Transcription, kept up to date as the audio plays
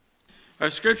Our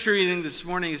scripture reading this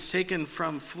morning is taken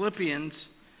from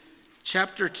Philippians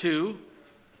chapter 2.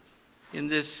 In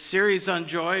this series on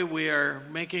joy, we are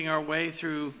making our way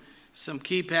through some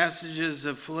key passages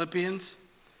of Philippians.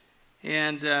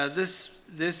 And this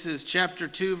is chapter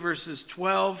 2, verses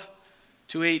 12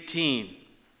 to 18.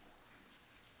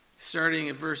 Starting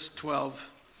at verse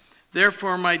 12.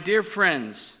 Therefore, my dear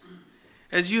friends,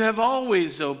 as you have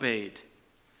always obeyed,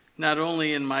 not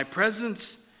only in my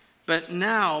presence, but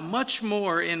now much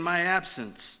more in my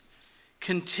absence,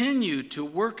 continue to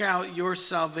work out your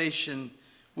salvation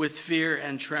with fear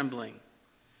and trembling.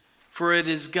 For it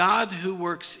is God who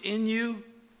works in you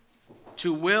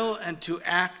to will and to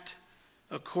act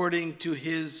according to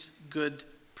his good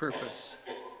purpose.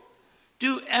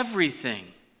 Do everything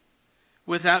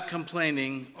without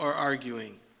complaining or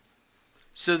arguing,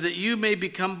 so that you may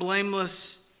become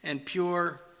blameless and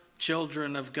pure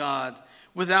children of God,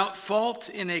 without fault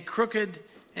in a crooked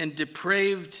and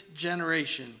depraved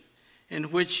generation, in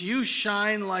which you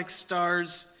shine like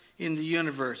stars in the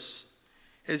universe,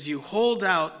 as you hold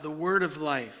out the word of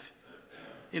life,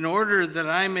 in order that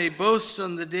I may boast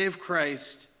on the day of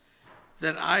Christ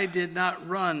that I did not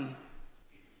run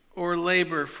or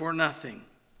labor for nothing.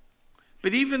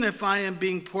 But even if I am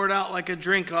being poured out like a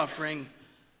drink offering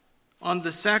on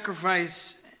the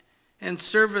sacrifice and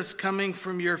service coming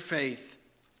from your faith,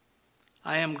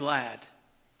 I am glad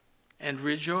and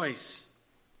rejoice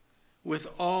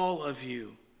with all of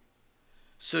you.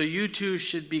 So you too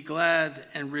should be glad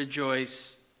and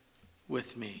rejoice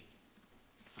with me.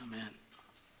 Amen.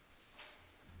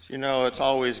 You know, it's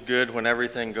always good when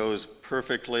everything goes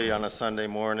perfectly on a Sunday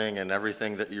morning and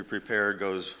everything that you prepared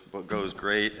goes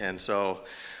great. And so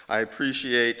I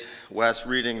appreciate Wes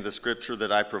reading the scripture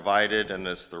that I provided, and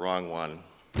it's the wrong one.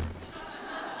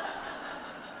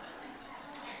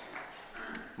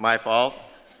 My fault.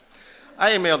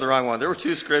 I emailed the wrong one. There were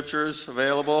two scriptures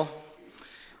available,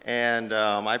 and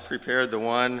I prepared the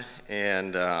one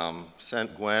and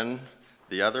sent Gwen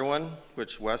the other one,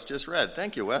 which Wes just read.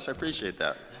 Thank you, Wes. I appreciate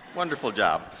that. Wonderful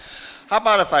job. How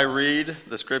about if I read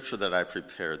the scripture that I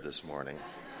prepared this morning?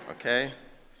 Okay?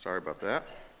 Sorry about that.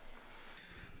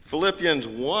 Philippians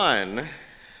 1,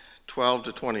 12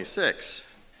 to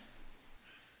 26.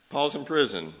 Paul's in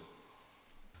prison.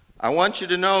 I want you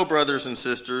to know, brothers and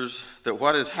sisters, that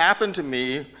what has happened to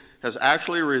me has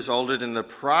actually resulted in the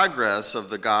progress of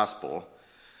the gospel,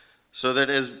 so that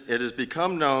it has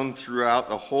become known throughout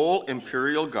the whole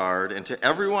imperial guard and to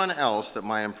everyone else that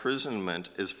my imprisonment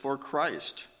is for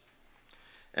Christ.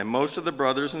 And most of the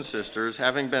brothers and sisters,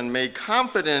 having been made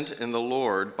confident in the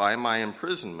Lord by my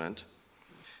imprisonment,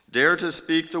 dare to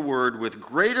speak the word with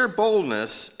greater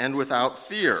boldness and without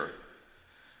fear.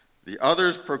 The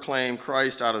others proclaim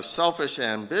Christ out of selfish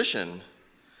ambition,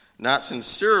 not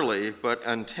sincerely, but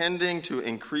intending to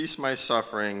increase my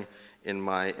suffering in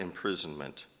my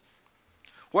imprisonment.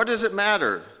 What does it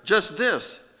matter? Just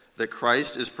this, that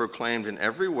Christ is proclaimed in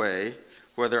every way,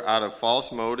 whether out of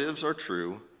false motives or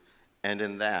true, and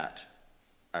in that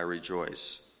I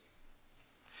rejoice.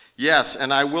 Yes,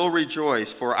 and I will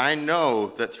rejoice, for I know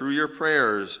that through your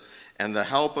prayers and the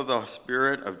help of the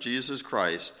Spirit of Jesus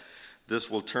Christ, this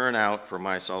will turn out for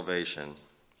my salvation.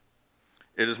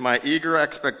 It is my eager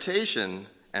expectation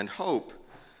and hope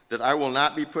that I will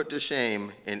not be put to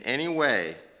shame in any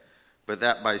way, but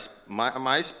that by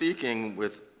my speaking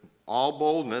with all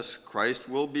boldness, Christ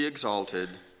will be exalted,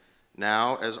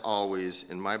 now as always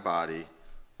in my body,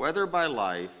 whether by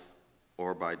life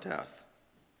or by death.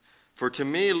 For to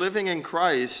me, living is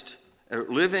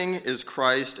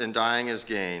Christ and dying is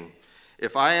gain.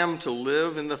 If I am to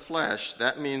live in the flesh,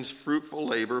 that means fruitful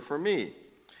labor for me.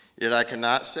 Yet I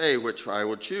cannot say which I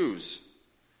will choose.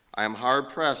 I am hard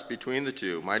pressed between the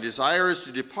two. My desire is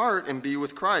to depart and be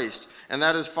with Christ, and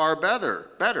that is far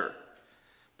better.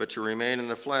 But to remain in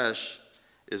the flesh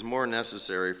is more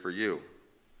necessary for you.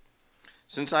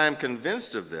 Since I am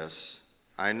convinced of this,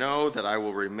 I know that I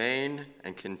will remain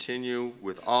and continue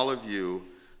with all of you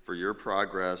for your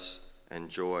progress and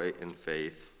joy in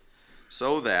faith,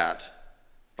 so that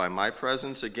by my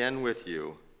presence again with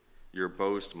you, your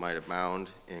boast might abound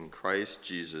in Christ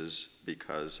Jesus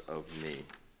because of me.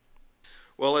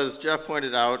 Well, as Jeff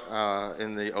pointed out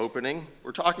in the opening,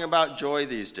 we're talking about joy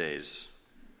these days.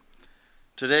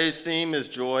 Today's theme is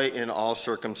joy in all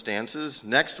circumstances.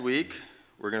 Next week,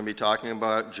 we're going to be talking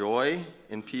about joy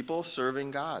in people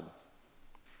serving God.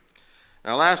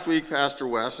 Now, last week, Pastor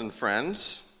Wes and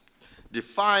friends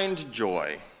defined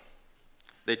joy.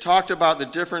 They talked about the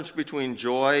difference between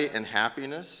joy and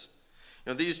happiness.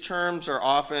 You know, these terms are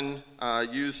often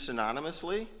used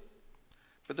synonymously,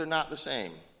 but they're not the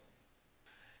same.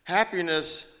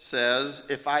 Happiness says,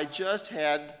 if I just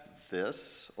had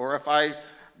this, or if I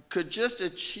could just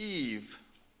achieve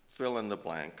fill in the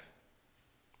blank,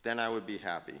 then I would be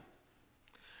happy.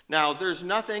 Now, there's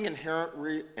nothing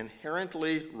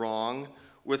inherently wrong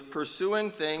with pursuing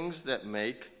things that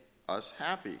make us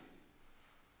happy.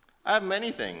 I have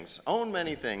many things, own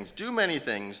many things, do many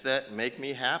things that make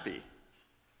me happy.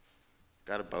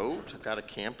 Got a boat, I've got a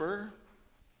camper,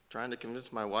 trying to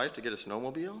convince my wife to get a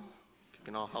snowmobile. If you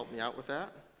can all help me out with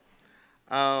that.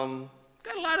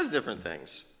 Got a lot of different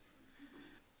things.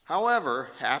 However,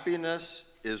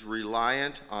 happiness is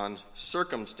reliant on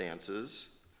circumstances,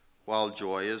 while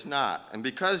joy is not. And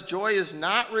because joy is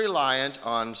not reliant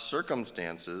on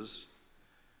circumstances,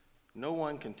 no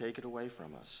one can take it away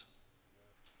from us.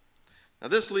 Now,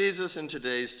 this leads us into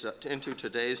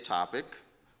today's topic,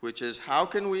 which is how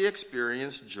can we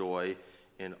experience joy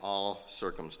in all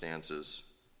circumstances?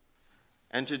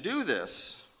 And to do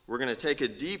this, we're going to take a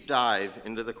deep dive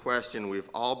into the question we've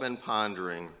all been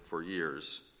pondering for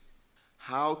years.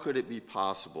 How could it be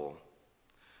possible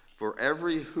for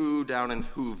every who down in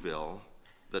Whoville,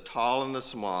 the tall and the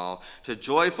small, to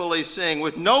joyfully sing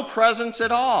with no presents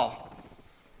at all?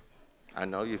 I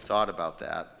know you've thought about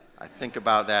that. I think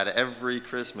about that every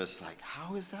Christmas, like,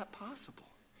 how is that possible?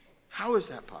 How is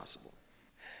that possible?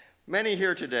 Many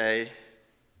here today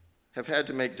have had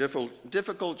to make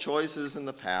difficult choices in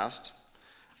the past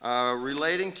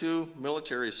relating to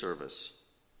military service.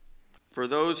 For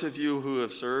those of you who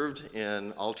have served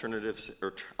in alternative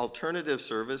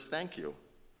service, thank you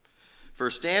for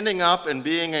standing up and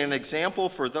being an example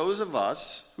for those of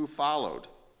us who followed.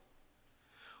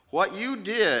 What you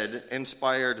did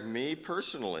inspired me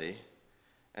personally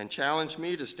and challenged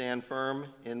me to stand firm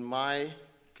in my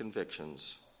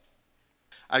convictions.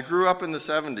 I grew up in the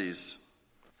 70s.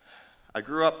 I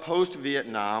grew up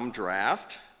post-Vietnam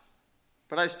draft,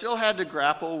 but I still had to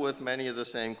grapple with many of the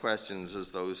same questions as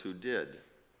those who did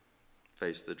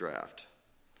face the draft.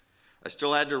 I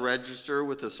still had to register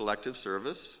with the Selective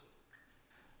Service.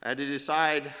 I had to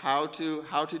decide how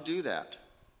to do that.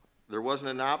 There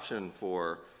wasn't an option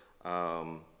for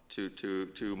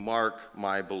to mark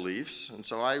my beliefs, and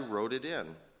so I wrote it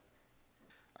in.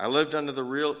 I lived under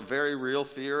the very real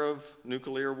fear of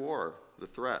nuclear war, the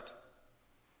threat.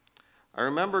 I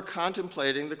remember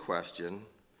contemplating the question,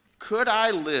 could I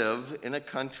live in a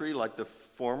country like the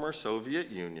former Soviet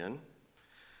Union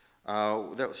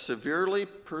that severely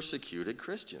persecuted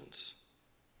Christians?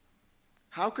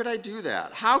 How could I do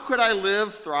that? How could I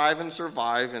live, thrive, and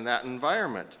survive in that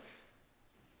environment?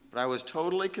 But I was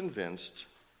totally convinced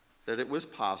that it was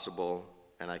possible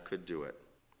and I could do it.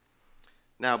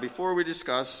 Now, before we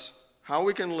discuss how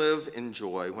we can live in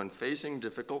joy when facing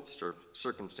difficult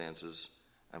circumstances,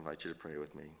 I invite you to pray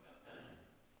with me.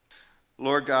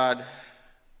 Lord God,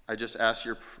 I just ask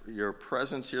your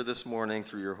presence here this morning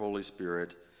through your Holy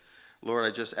Spirit. Lord,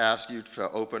 I just ask you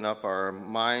to open up our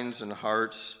minds and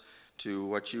hearts to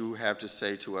what you have to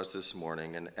say to us this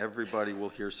morning, and everybody will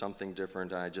hear something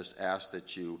different, and I just ask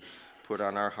that you put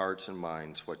on our hearts and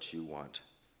minds what you want.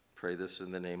 Pray this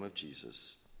in the name of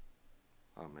Jesus.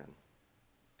 Amen.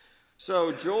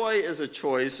 So, Joy is a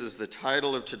Choice is the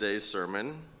title of today's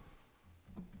sermon.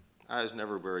 I was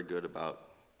never very good about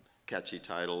catchy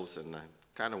titles, and I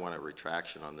kind of want a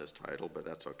retraction on this title, but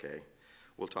that's okay.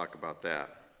 We'll talk about that.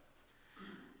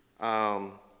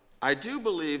 I do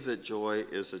believe that joy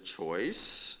is a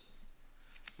choice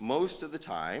most of the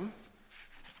time,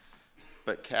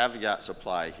 but caveats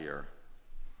apply here.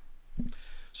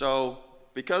 So,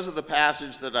 because of the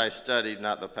passage that I studied,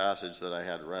 not the passage that I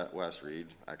had Wes read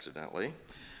accidentally,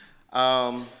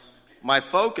 my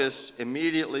focus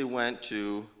immediately went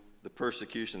to the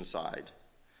persecution side.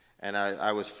 And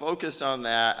I was focused on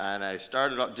that, and I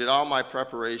did all my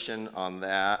preparation on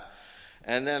that.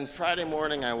 And then Friday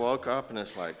morning I woke up and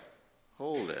it's like,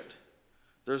 hold it.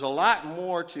 There's a lot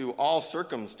more to all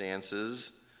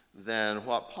circumstances than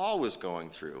what Paul was going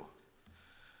through.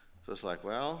 So it's like,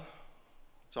 well,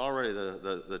 it's already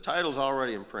the title's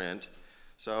already in print,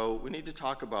 so we need to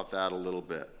talk about that a little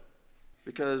bit.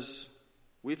 Because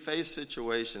we face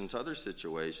other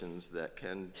situations that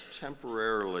can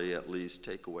temporarily at least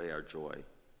take away our joy.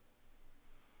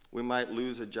 We might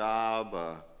lose a job,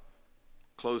 a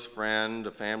close friend,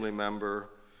 a family member.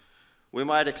 We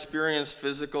might experience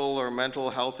physical or mental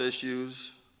health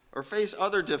issues or face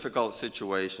other difficult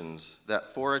situations that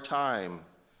for a time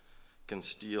can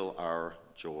steal our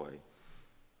joy.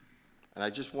 And I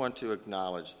just want to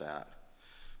acknowledge that.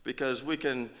 Because we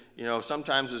can,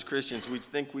 sometimes as Christians, we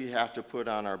think we have to put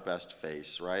on our best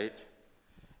face, right?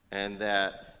 And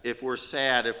that if we're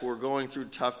sad, if we're going through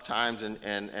tough times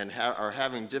and are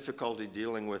having difficulty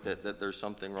dealing with it, that there's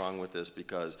something wrong with this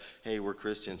because, hey, we're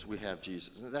Christians, we have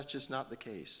Jesus. That's just not the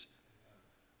case.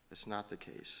 It's not the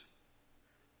case.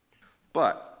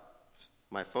 But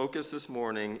my focus this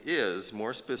morning is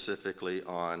more specifically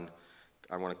on,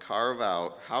 I want to carve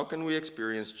out, how can we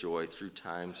experience joy through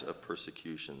times of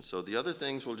persecution? So the other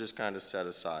things we'll just kind of set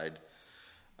aside.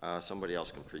 Somebody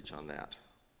else can preach on that.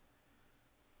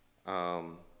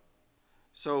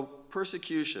 So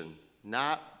persecution,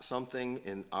 not something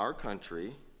in our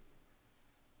country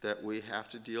that we have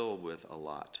to deal with a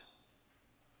lot.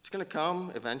 It's going to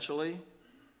come eventually.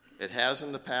 It has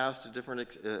in the past to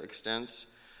different extents,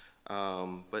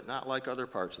 but not like other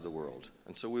parts of the world.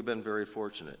 And so we've been very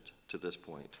fortunate to this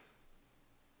point.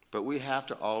 But we have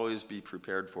to always be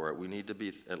prepared for it. We need to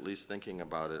be at least thinking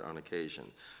about it on occasion.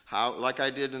 How, like I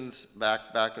did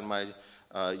back in my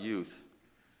youth,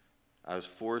 I was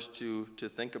forced to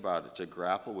think about it, to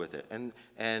grapple with it.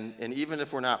 And even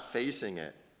if we're not facing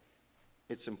it,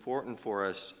 it's important for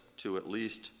us to at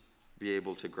least be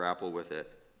able to grapple with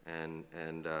it and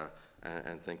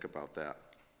think about that.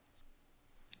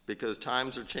 Because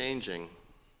times are changing,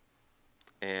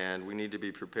 and we need to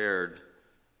be prepared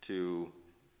to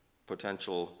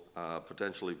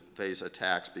potentially face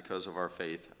attacks because of our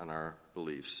faith and our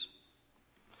beliefs.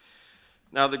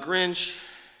 Now, the Grinch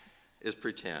is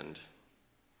pretend.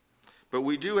 But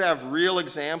we do have real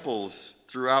examples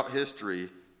throughout history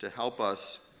to help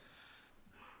us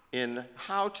in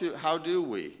how do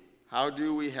we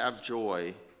have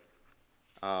joy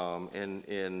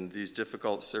in these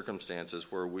difficult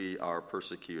circumstances where we are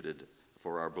persecuted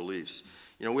for our beliefs.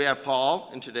 You know, we have Paul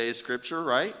in today's scripture,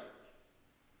 right?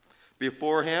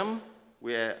 Before him,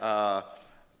 we had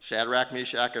Shadrach,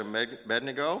 Meshach, and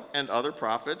Abednego, and other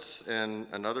prophets and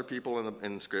other people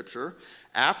in Scripture.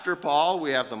 After Paul,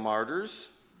 we have the martyrs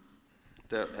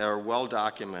that are well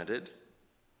documented.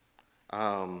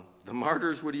 The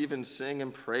martyrs would even sing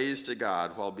and praise to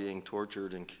God while being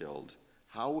tortured and killed.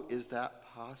 How is that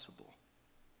possible?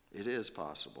 It is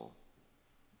possible.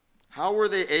 How were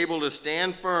they able to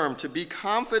stand firm, to be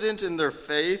confident in their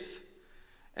faith,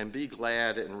 and be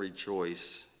glad and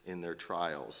rejoice in their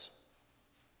trials?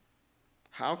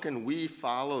 How can we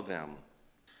follow them?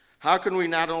 How can we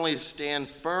not only stand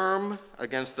firm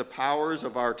against the powers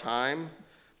of our time,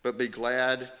 but be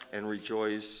glad and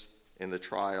rejoice in the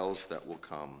trials that will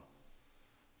come?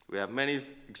 We have many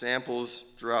examples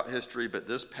throughout history, but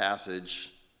this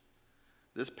passage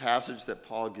that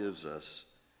Paul gives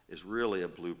us is really a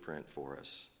blueprint for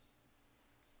us.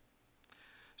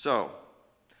 So,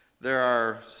 there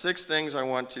are 6 things I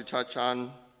want to touch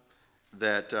on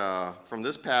that from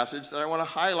this passage that I want to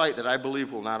highlight that I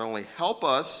believe will not only help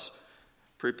us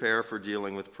prepare for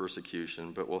dealing with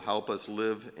persecution, but will help us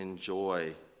live in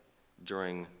joy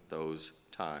during those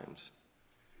times.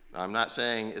 Now, I'm not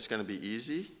saying it's going to be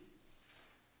easy.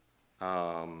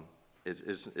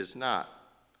 It's not.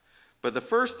 But the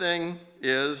first thing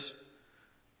is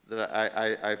that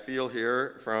I feel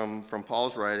here from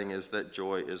Paul's writing is that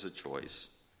joy is a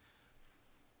choice.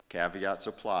 Caveats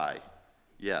apply.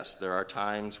 Yes, there are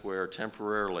times where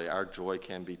temporarily our joy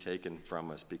can be taken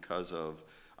from us because of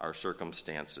our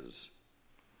circumstances.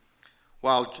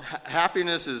 While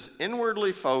happiness is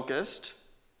inwardly focused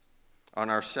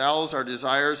on ourselves, our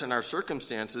desires, and our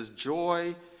circumstances,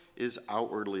 joy is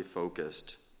outwardly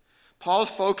focused.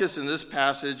 Paul's focus in this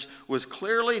passage was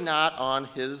clearly not on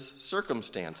his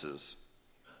circumstances.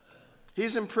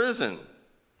 He's in prison,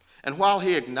 and while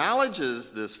he acknowledges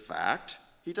this fact,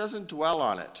 he doesn't dwell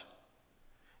on it.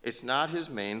 It's not his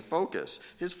main focus.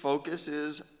 His focus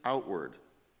is outward.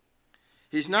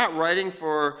 He's not writing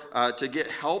to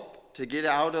get help to get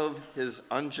out of his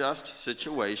unjust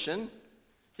situation.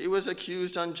 He was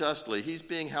accused unjustly. He's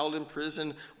being held in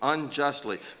prison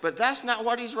unjustly. But that's not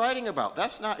what he's writing about.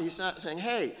 He's not saying,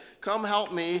 hey, come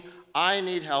help me. I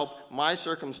need help. My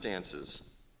circumstances.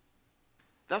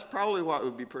 That's probably what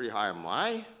would be pretty high on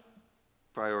my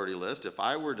priority list if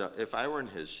I were in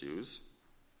his shoes.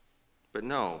 But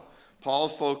no,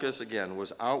 Paul's focus, again,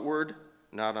 was outward,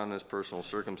 not on his personal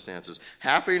circumstances.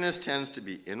 Happiness tends to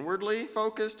be inwardly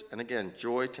focused, and again,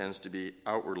 joy tends to be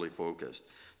outwardly focused.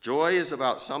 Joy is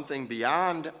about something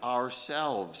beyond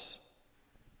ourselves,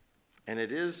 and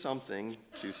it is something,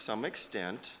 to some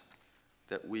extent,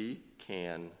 that we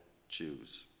can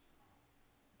choose,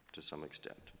 to some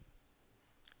extent.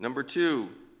 Number 2,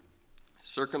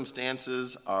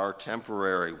 circumstances are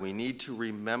temporary. We need to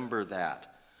remember that.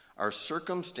 Our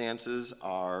circumstances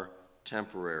are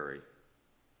temporary.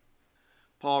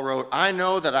 Paul wrote, I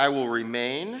know that I will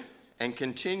remain and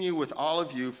continue with all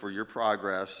of you for your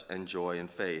progress and joy in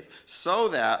faith, so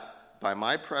that by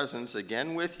my presence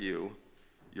again with you,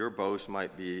 your boast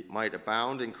might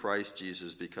abound in Christ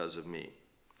Jesus because of me.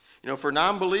 You know, for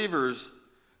non-believers,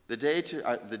 the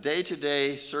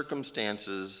day-to-day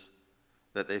circumstances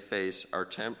that they face are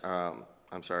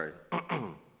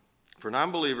for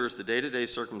non-believers, the day-to-day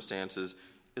circumstances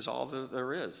is all that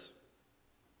there is.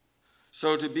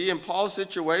 So to be in Paul's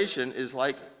situation is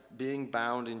like being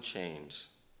bound in chains.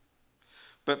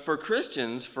 But for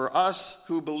Christians, for us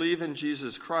who believe in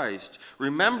Jesus Christ,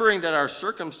 remembering that our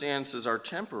circumstances are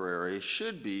temporary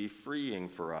should be freeing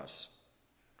for us.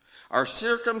 Our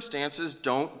circumstances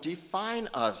don't define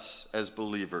us as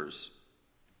believers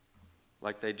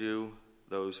like they do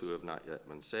those who have not yet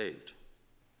been saved.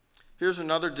 Here's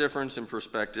another difference in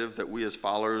perspective that we as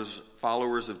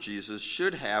followers of Jesus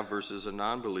should have versus a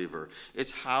non-believer.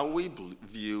 It's how we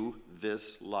view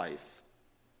this life.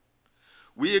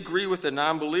 We agree with the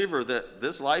non-believer that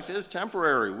this life is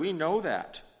temporary. We know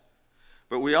that.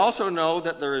 But we also know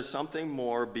that there is something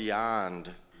more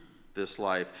beyond this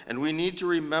life. And we need to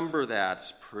remember that.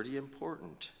 It's pretty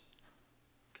important.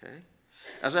 Okay?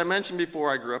 As I mentioned before,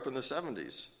 I grew up in the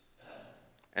 70s.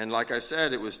 And like I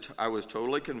said, I was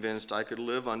totally convinced I could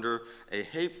live under a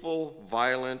hateful,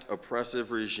 violent, oppressive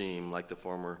regime like the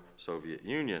former Soviet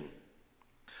Union.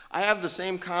 I have the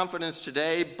same confidence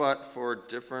today, but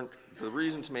the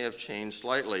reasons may have changed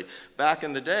slightly. Back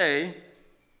in the day,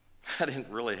 I didn't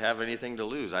really have anything to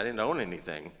lose. I didn't own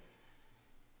anything.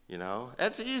 You know,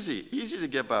 it's easy to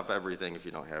give up everything if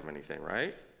you don't have anything,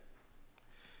 right?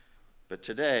 But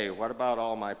today, what about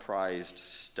all my prized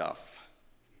stuff?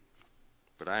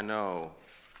 But I know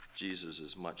Jesus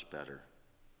is much better,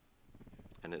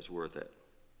 and it's worth it.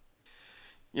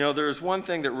 You know, there's one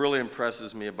thing that really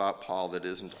impresses me about Paul that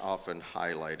isn't often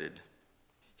highlighted.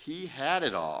 He had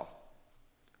it all.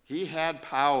 He had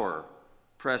power,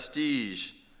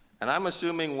 prestige, and I'm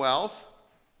assuming wealth,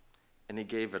 and he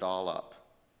gave it all up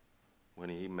when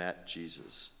he met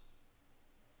Jesus.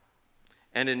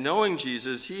 And in knowing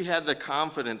Jesus, he had the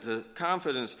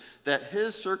confidence that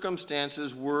his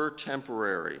circumstances were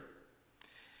temporary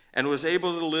and was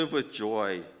able to live with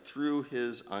joy through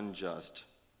his unjust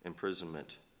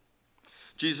imprisonment.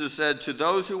 Jesus said, "To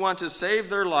those who want to save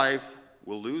their life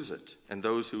will lose it, and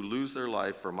those who lose their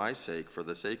life for my sake, for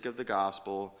the sake of the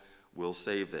gospel, will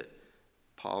save it."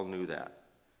 Paul knew that.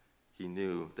 He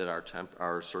knew that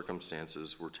our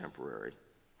circumstances were temporary.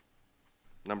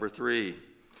 Number 3,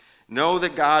 know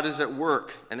that God is at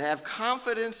work and have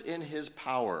confidence in his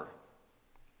power.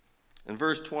 In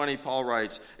verse 20, Paul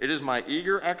writes, "It is my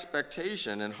eager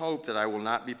expectation and hope that I will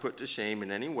not be put to shame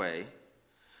in any way,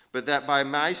 but that by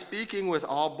my speaking with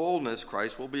all boldness,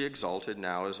 Christ will be exalted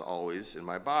now as always in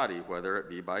my body, whether it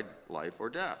be by life or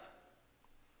death."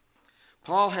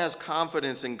 Paul has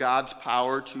confidence in God's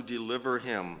power to deliver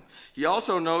him. He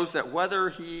also knows that whether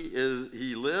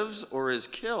he lives or is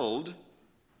killed,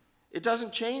 it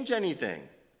doesn't change anything,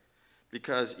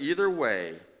 because either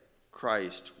way,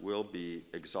 Christ will be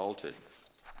exalted.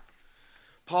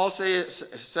 Paul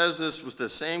says this with the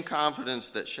same confidence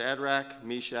that Shadrach,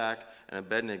 Meshach, and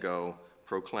Abednego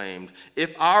proclaimed.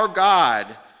 "If our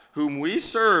God, whom we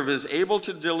serve, is able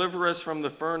to deliver us from the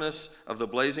furnace of the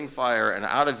blazing fire and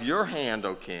out of your hand,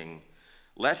 O king,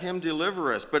 let him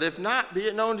deliver us. But if not, be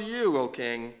it known to you, O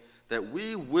king, that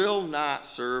we will not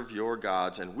serve your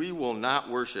gods, and we will not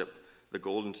worship the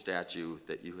golden statue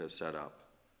that you have set up."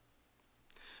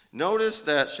 Notice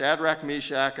that Shadrach,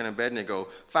 Meshach, and Abednego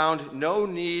found no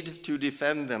need to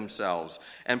defend themselves,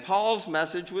 and Paul's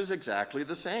message was exactly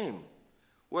the same.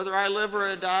 Whether I live or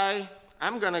I die,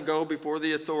 I'm going to go before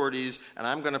the authorities, and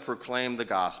I'm going to proclaim the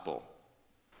gospel.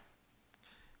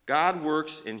 God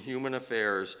works in human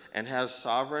affairs and has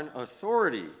sovereign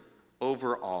authority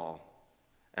over all,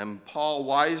 and Paul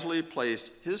wisely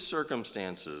placed his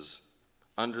circumstances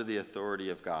under the authority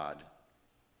of God.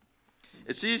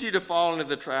 It's easy to fall into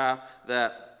the trap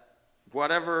that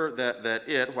whatever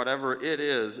it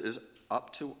is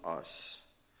up to us.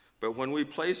 But when we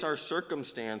place our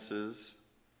circumstances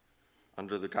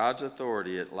under God's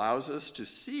authority, it allows us to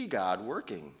see God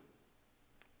working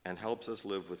and helps us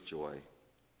live with joy.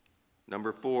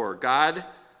 Number 4,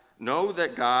 know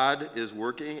that God is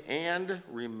working and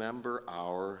remember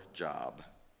our job.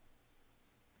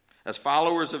 As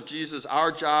followers of Jesus,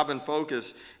 our job and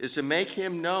focus is to make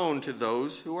him known to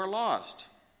those who are lost.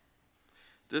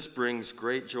 This brings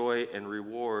great joy and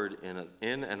reward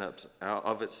in and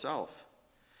of itself.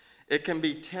 It can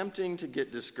be tempting to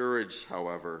get discouraged,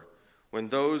 however, when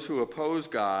those who oppose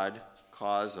God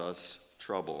cause us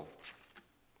trouble.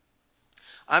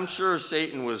 I'm sure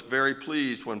Satan was very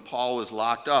pleased when Paul was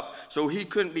locked up, so he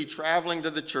couldn't be traveling to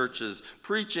the churches,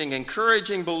 preaching,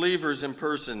 encouraging believers in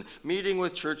person, meeting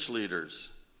with church leaders,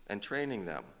 and training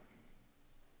them.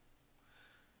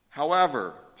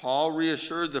 However, Paul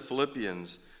reassured the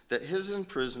Philippians that his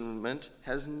imprisonment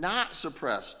has not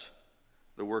suppressed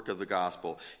the work of the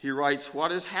gospel. He writes,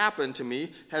 "What has happened to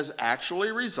me has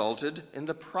actually resulted in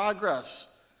the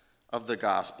progress of the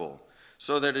gospel,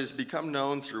 so that it has become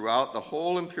known throughout the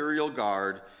whole imperial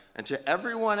guard and to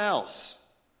everyone else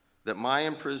that my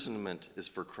imprisonment is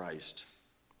for Christ."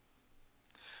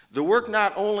 The work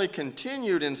not only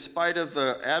continued in spite of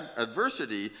the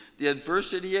adversity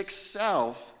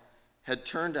itself had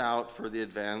turned out for the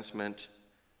advancement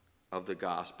of the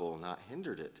gospel, not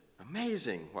hindered it.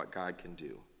 Amazing what God can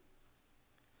do.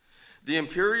 The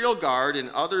imperial guard and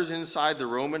others inside the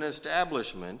Roman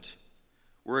establishment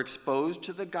were exposed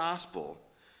to the gospel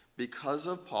because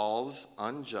of Paul's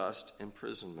unjust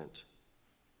imprisonment.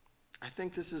 I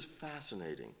think this is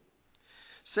fascinating.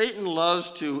 Satan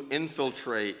loves to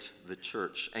infiltrate the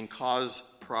church and cause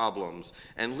problems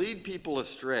and lead people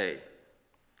astray.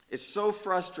 It's so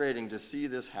frustrating to see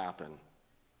this happen.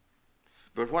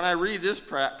 But when I read this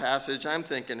passage, I'm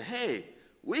thinking, hey,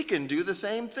 we can do the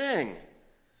same thing.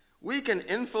 We can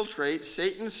infiltrate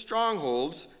Satan's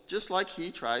strongholds just like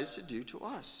he tries to do to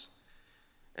us.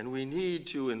 And we need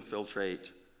to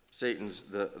infiltrate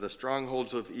the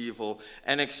strongholds of evil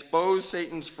and expose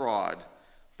Satan's fraud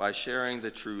by sharing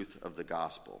the truth of the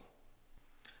gospel.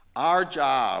 Our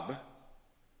job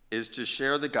is to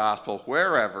share the gospel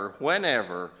wherever,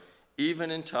 whenever,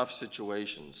 even in tough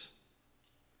situations.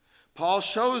 Paul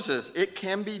shows us it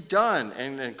can be done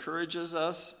and encourages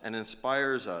us and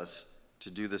inspires us to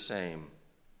do the same.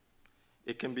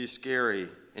 It can be scary,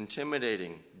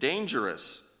 intimidating,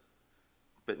 dangerous,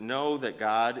 but know that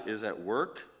God is at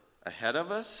work ahead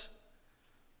of us,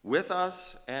 with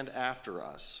us, and after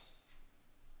us.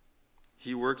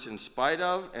 He works in spite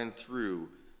of and through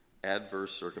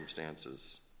adverse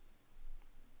circumstances.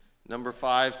 Number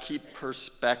 5, keep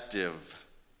perspective.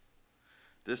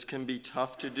 This can be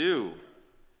tough to do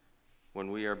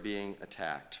when we are being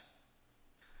attacked.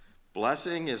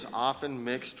 Blessing is often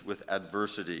mixed with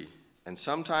adversity, and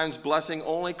sometimes blessing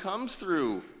only comes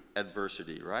through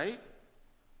adversity, right?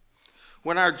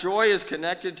 When our joy is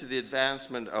connected to the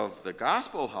advancement of the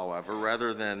gospel, however,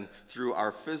 rather than through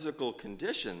our physical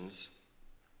conditions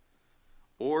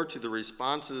or to the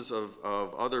responses of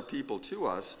other people to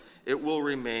us, it will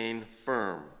remain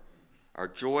firm. Our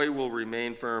joy will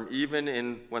remain firm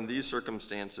even when these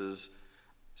circumstances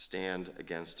stand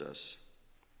against us.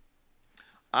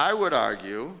 I would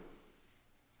argue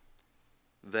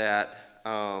that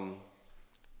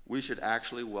we should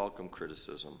actually welcome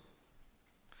criticism.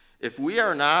 If we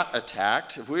are not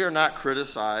attacked, if we are not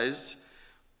criticized,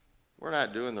 we're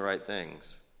not doing the right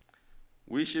things.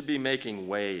 We should be making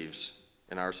waves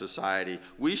in our society.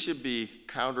 We should be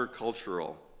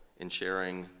countercultural in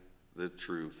sharing the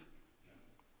truth.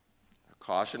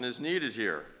 Caution is needed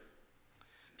here.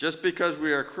 Just because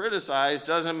we are criticized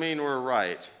doesn't mean we're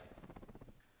right.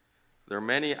 There are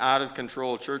many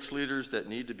out-of-control church leaders that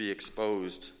need to be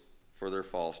exposed for their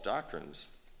false doctrines.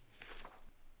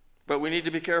 But we need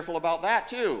to be careful about that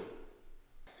too.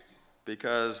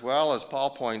 Because, well, as Paul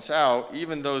points out,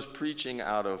 even those preaching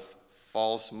out of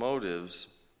false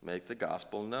motives make the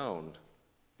gospel known.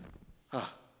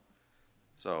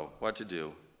 So, what to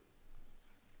do?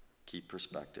 Keep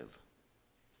perspective.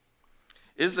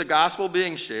 Is the gospel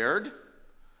being shared,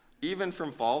 even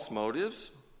from false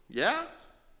motives? Yeah?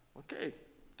 Okay,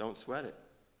 don't sweat it.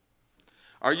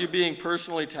 Are you being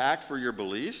personally attacked for your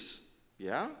beliefs?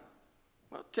 Yeah?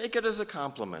 Well, take it as a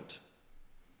compliment.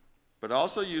 But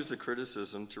also use the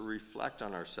criticism to reflect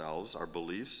on ourselves, our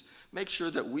beliefs, make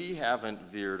sure that we haven't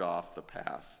veered off the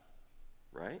path,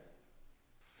 right?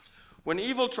 When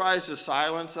evil tries to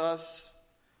silence us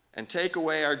and take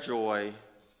away our joy,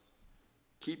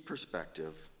 keep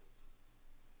perspective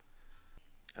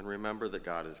and remember that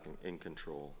God is in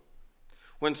control.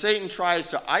 When Satan tries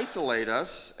to isolate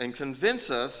us and convince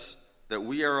us that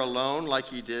we are alone like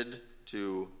he did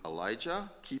to Elijah,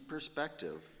 keep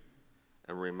perspective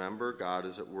and remember God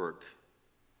is at work.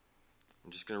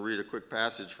 I'm just going to read a quick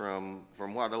passage from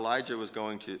what Elijah was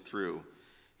going through.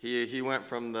 He went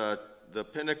from the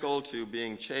pinnacle to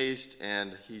being chased,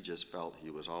 and he just felt he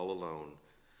was all alone.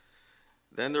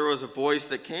 Then there was a voice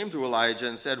that came to Elijah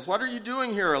and said, "What are you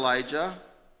doing here, Elijah?"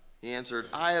 He answered,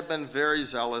 "I have been very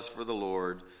zealous for the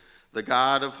Lord, the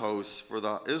God of hosts, for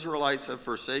the Israelites have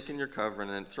forsaken your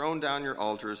covenant, thrown down your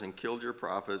altars, and killed your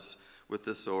prophets with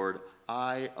the sword.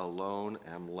 I alone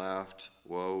am left.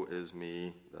 Woe is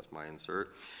me. That's my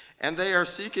insert. And they are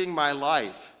seeking my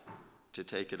life to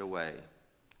take it away.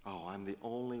 Oh, I'm the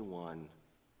only one.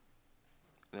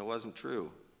 And it wasn't true.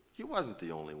 He wasn't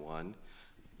the only one,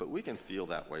 but we can feel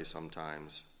that way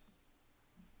sometimes.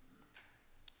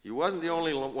 He wasn't the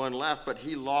only one left, but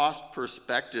he lost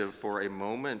perspective for a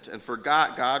moment and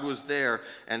forgot God was there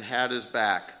and had his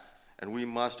back. And we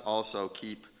must also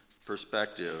keep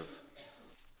perspective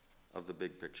of the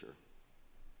big picture.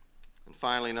 And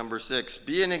finally, number 6,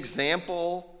 be an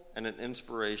example and an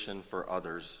inspiration for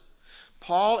others.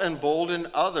 Paul emboldened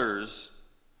others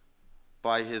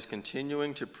by his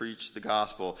continuing to preach the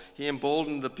gospel. He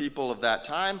emboldened the people of that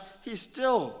time. He's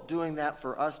still doing that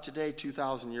for us today,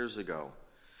 2,000 years ago.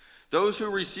 Those who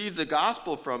received the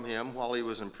gospel from him while he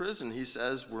was in prison, he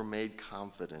says, were made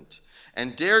confident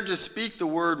and dared to speak the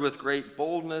word with great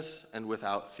boldness and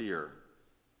without fear.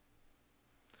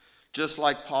 Just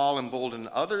like Paul emboldened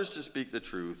others to speak the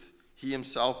truth, he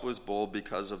himself was bold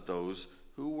because of those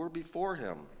who were before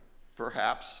him.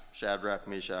 Perhaps Shadrach,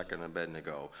 Meshach, and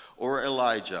Abednego, or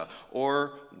Elijah,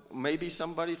 or maybe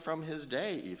somebody from his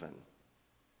day even.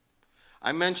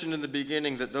 I mentioned in the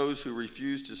beginning that those who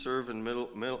refuse to serve in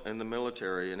the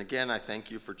military, and again, I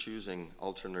thank you for choosing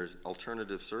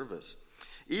alternative service.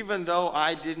 Even though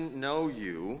I didn't know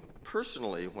you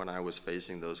personally when I was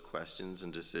facing those questions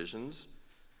and decisions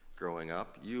growing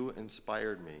up, you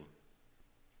inspired me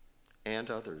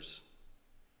and others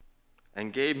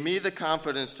and gave me the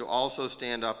confidence to also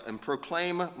stand up and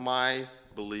proclaim my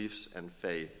beliefs and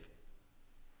faith.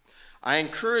 I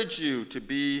encourage you to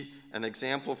be an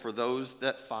example for those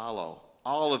that follow.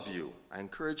 All of you. I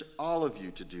encourage all of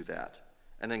you to do that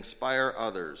and inspire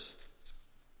others.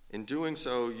 In doing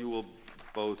so, you will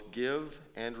both give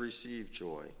and receive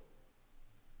joy.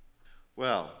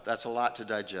 Well, that's a lot to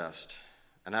digest.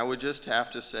 And I would just have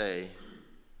to say,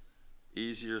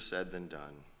 easier said than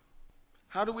done.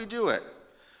 How do we do it?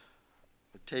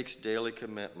 It takes daily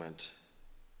commitment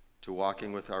to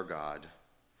walking with our God,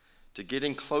 to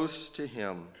getting close to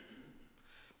him.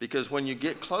 Because when you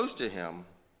get close to him,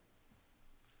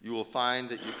 you will find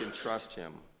that you can trust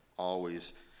him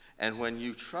always. And when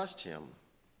you trust him,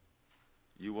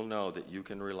 you will know that you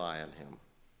can rely on him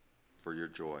for your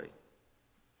joy.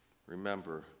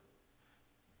 Remember,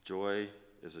 joy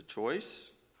is a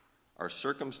choice. Our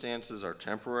circumstances are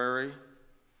temporary.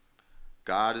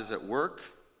 God is at work,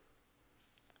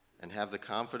 and have the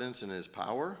confidence in his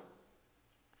power.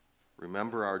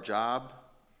 Remember our job,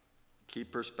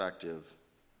 keep perspective,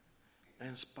 and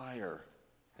inspire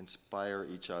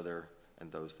each other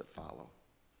and those that follow.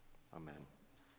 Amen.